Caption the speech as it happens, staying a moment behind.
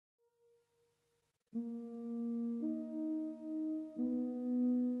I.Learn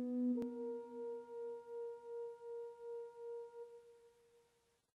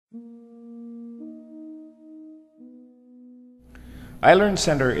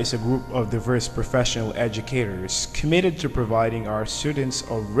Center is a group of diverse professional educators committed to providing our students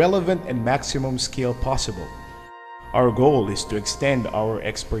a relevant and maximum skill possible. Our goal is to extend our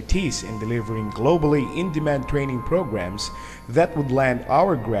expertise in delivering globally in-demand training programs that would land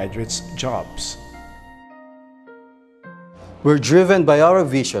our graduates jobs. We're driven by our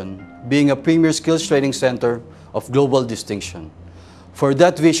vision, being a premier skills training center of global distinction. For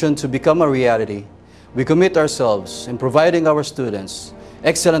that vision to become a reality, we commit ourselves in providing our students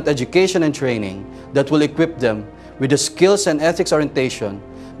excellent education and training that will equip them with the skills and ethics orientation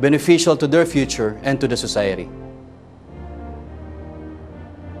beneficial to their future and to the society.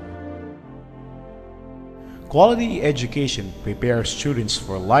 Quality education prepares students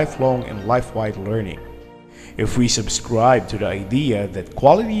for lifelong and life-wide learning. If we subscribe to the idea that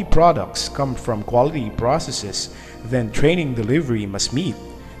quality products come from quality processes, then training delivery must meet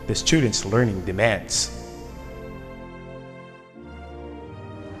the students' learning demands.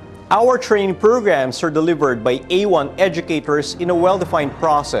 Our training programs are delivered by A1 educators in a well-defined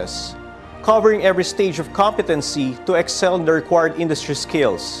process, covering every stage of competency to excel in the required industry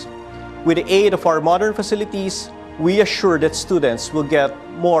skills. With the aid of our modern facilities, we assure that students will get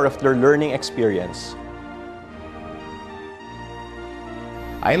more of their learning experience.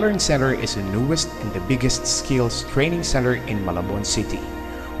 I.Learn Center is the newest and the biggest skills training center in Malabon City.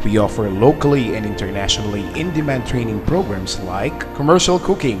 We offer locally and internationally in-demand training programs like commercial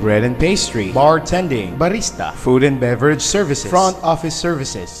cooking, bread and pastry, bartending, barista, food and beverage services, front office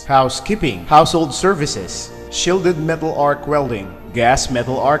services, housekeeping, household services, shielded metal arc welding, gas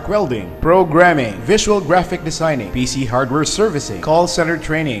metal arc welding, programming, visual graphic designing, PC hardware servicing, call center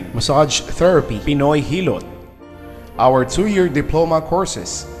training, massage therapy, Pinoy Hilot. Our 2-year diploma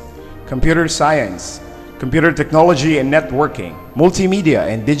courses, computer science, computer technology and networking, multimedia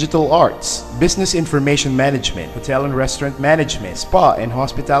and digital arts, business information management, hotel and restaurant management, spa and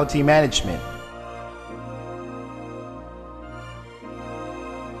hospitality management.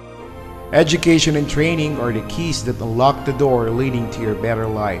 Education and training are the keys that unlock the door leading to your better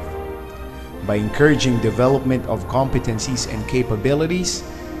life. By encouraging development of competencies and capabilities,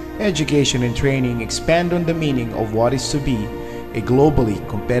 education and training expand on the meaning of what is to be a globally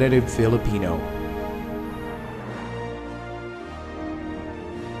competitive Filipino.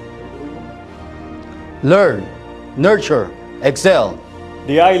 Learn, nurture, excel.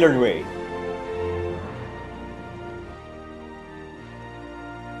 The I.Learn way.